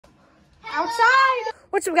outside.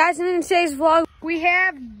 What's up, guys? And in today's vlog, we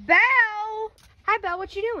have Belle. Hi, Belle.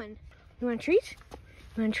 What you doing? You want a treat?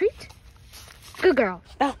 You want a treat? Good girl.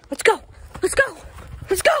 Belle, let's go. Let's go.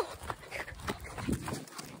 Let's go.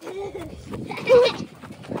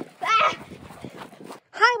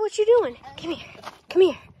 Hi, what you doing? Come here. Come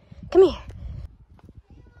here. Come here.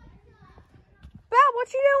 Belle,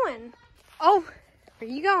 what you doing? Oh, where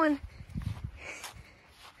you going?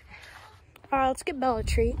 All right, let's get Belle a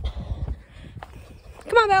treat.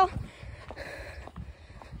 Come on, Belle.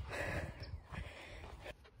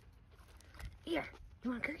 Here, you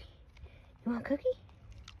want a cookie? You want a cookie?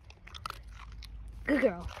 Good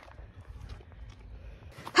girl.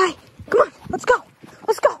 Hi, come on, let's go.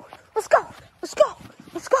 Let's go. Let's go. Let's go.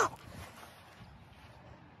 Let's go.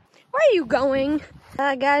 Where are you going?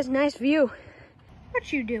 Guys, nice view.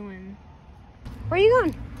 What you doing? Where are you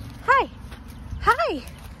going? Hi. Hi.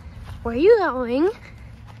 Where are you going?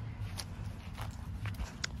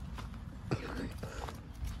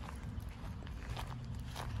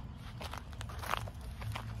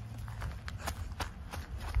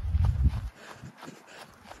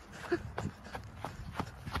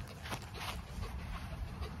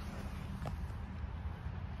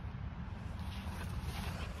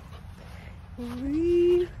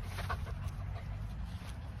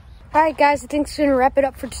 Alright guys, I think it's going to wrap it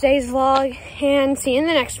up for today's vlog, and see you in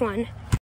the next one.